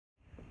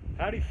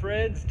Howdy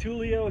friends,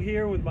 Tulio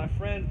here with my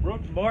friend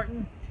Brooke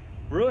Martin.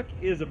 Brooke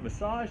is a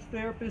massage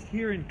therapist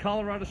here in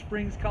Colorado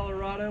Springs,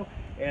 Colorado,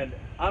 and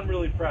I'm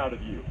really proud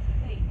of you.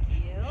 Thank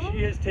you.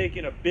 She has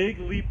taken a big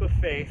leap of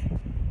faith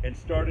and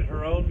started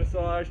her own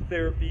massage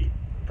therapy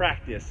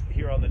practice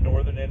here on the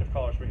northern end of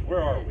Colorado Springs.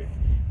 Where are we?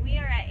 We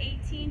are at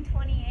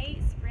 1828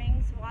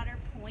 Springs Water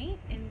Point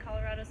in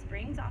Colorado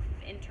Springs off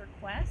of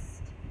Interquest.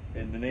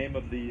 And the name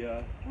of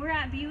the... We're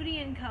at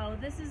Beauty & Co.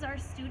 This is our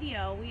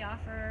studio. We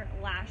offer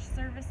lash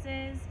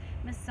services,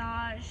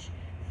 massage,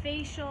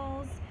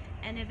 facials,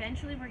 and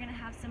eventually we're going to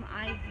have some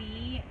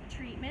IV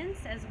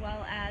treatments as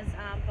well as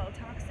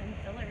Botox and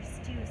fillers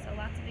too. So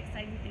lots of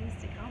exciting things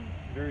to come.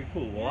 Very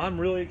cool. Well, I'm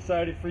really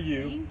excited for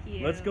you. Thank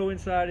you. Let's go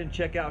inside and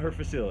check out her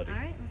facility. All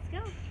right,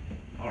 let's go.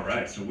 All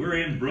right, so we're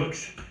in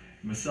Brooke's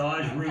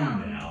massage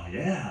room now.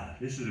 Yeah,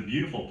 this is a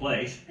beautiful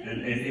place,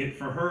 and it,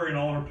 for her and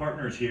all her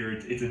partners here,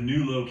 it's a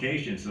new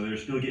location, so they're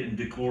still getting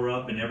decor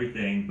up and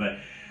everything. But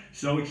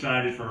so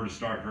excited for her to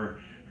start her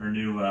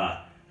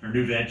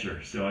new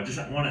venture. So I just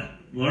want to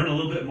learn a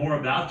little bit more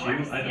about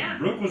you. Yeah.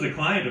 Brooke was a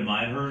client of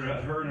mine. Her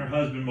and her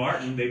husband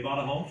Martin, they bought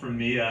a home from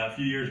me a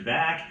few years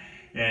back.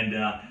 And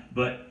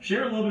but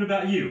share a little bit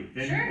about you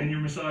and your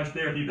massage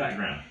therapy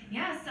background.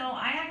 Yeah, so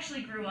I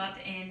actually grew up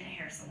in a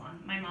hair salon.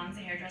 My mom's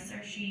a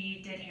hairdresser.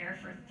 She did hair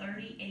for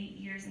 38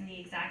 years in the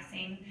exact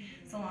same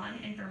salon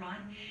in Vermont.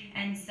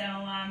 And so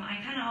I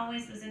kind of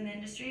always was in the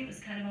industry. It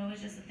was kind of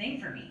always just a thing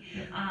for me.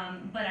 Yeah.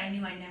 But I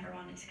knew I never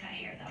wanted to cut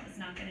hair. That was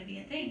not going to be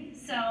a thing.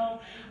 So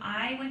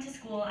I went to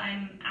school.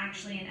 I'm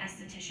actually an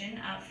esthetician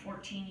of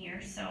 14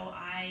 years. So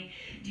I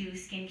do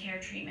skincare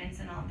treatments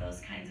and all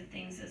those kinds of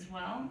things as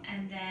well.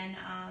 And then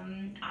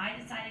I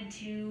decided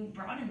to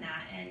broaden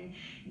that and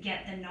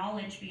get the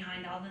knowledge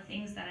behind all the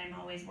things that I'm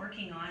always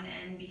working on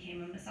and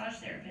became a massage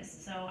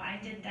therapist. So I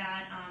did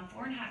that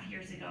 4.5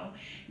 years ago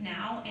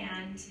now,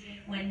 and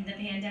when the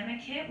pandemic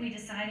hit, we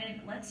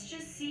decided let's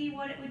just see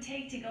what it would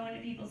take to go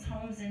into people's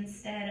homes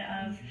instead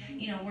of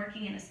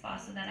working in a spa,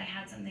 so that I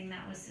had something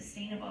that was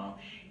sustainable.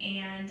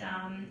 And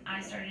I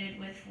started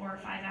with 4 or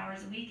 5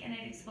 hours a week, and it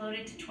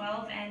exploded to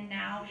 12, and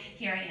now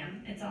here I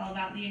am. It's all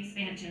about the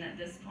expansion at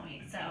this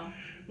point. So.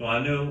 Well, I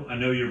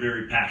know you're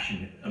very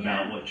passionate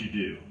about what you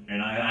do,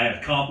 and I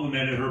have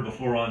complimented her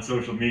before on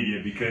social media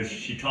because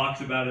she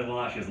talks about it a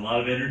lot. She has a lot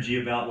of energy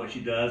about what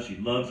she does. She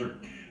loves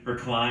her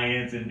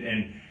clients, and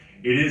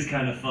it is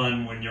kind of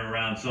fun when you're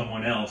around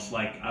someone else.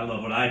 Like, I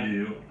love what I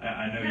do.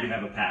 I know you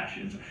have a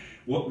passion. So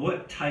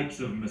what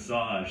types of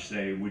massage,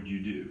 say, would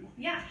you do?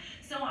 Yeah,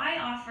 so I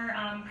offer,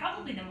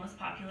 probably the most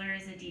popular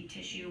is a deep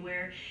tissue,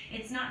 where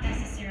it's not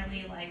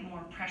necessarily like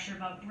more pressure,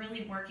 but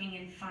really working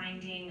and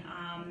finding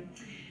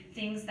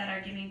things that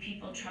are giving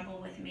people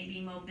trouble with maybe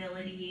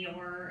mobility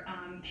or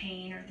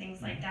pain or things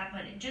like that,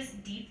 but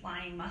just deep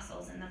lying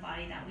muscles in the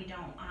body that we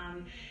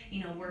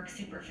don't work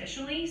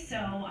superficially.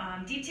 So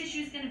deep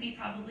tissue is going to be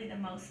probably the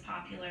most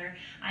popular.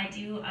 I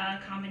do a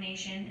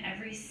combination.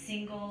 Every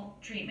single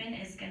treatment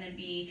is going to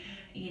be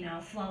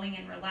flowing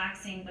and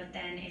relaxing, but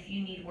then if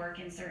you need work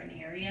in certain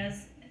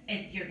areas,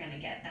 you're going to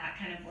get that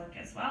kind of work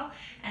as well.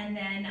 And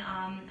then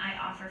I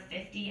offer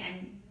 50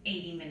 and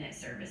 80-minute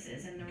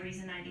services, and the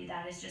reason I do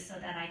that is just so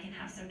that I can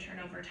have some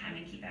turnover time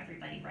and keep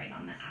everybody right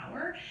on the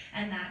hour,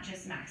 and that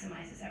just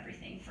maximizes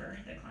everything for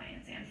the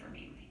clients and for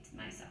me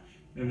myself.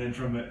 And then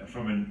from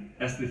an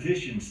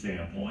esthetician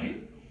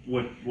standpoint,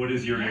 what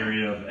is your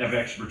area of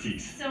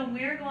expertise? So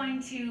we're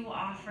going to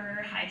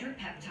offer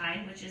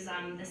hydropeptide, which is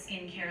the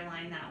skincare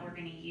line that we're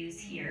going to use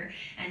here.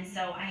 And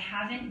so I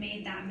haven't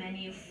made that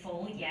menu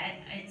full yet.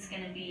 It's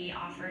going to be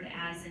offered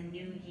as a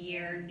new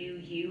year, new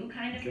you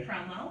kind of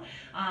promo.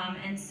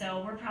 And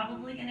so we're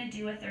probably going to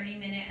do a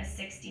 30-minute, a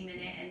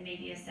 60-minute, and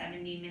maybe a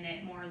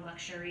 70-minute more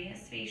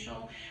luxurious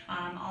facial.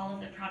 All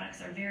of the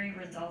products are very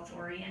results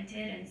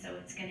oriented, and so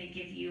it's going to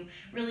give you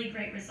really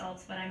great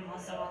results, but I'm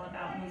also all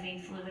about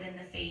moving fluid in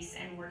the face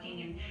and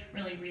working and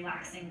really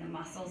relaxing the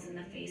muscles in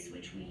the face,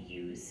 which we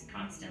use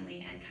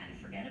constantly and kind of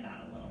forget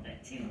about a little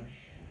bit too.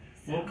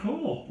 So, well,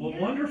 cool. Well,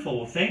 wonderful.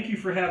 Well, thank you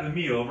for having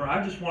me over.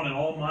 I just wanted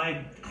all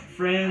my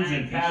friends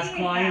and past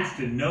clients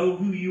to know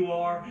who you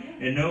are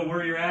and know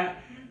where you're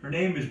at. Her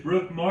name is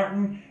Brooke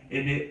Martin,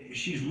 and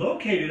she's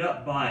located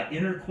up by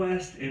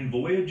Interquest and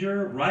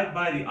Voyager, right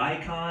by the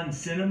Icon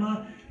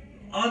Cinema.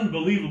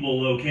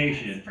 Unbelievable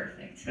location. That's perfect.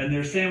 And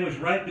they're sandwiched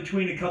right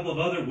between a couple of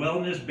other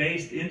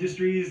wellness-based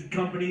industries,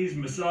 companies,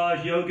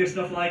 massage, yoga,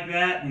 stuff like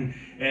that,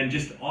 and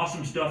just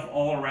awesome stuff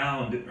all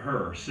around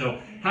her. So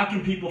how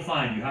can people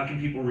find you? How can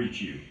people reach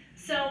you?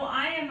 So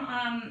I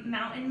am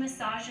Mountain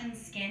Massage and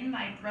Skin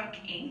by Brooke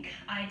Inc.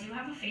 I do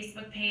have a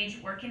Facebook page,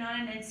 working on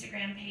an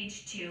Instagram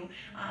page too.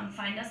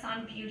 Find us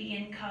on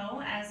Beauty &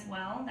 Co. as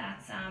well.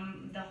 That's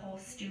the whole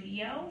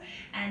studio.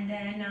 And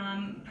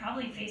then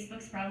probably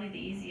Facebook's probably the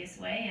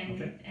easiest way,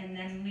 and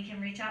then we can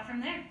reach out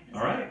from there.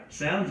 All right,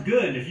 sounds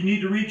good. If you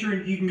need to reach her,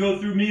 you can go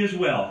through me as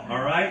well.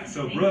 All right,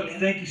 so Brooke,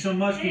 thank you so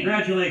much.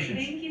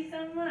 Congratulations. Thank you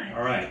so much.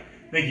 All right,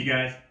 thank you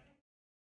guys.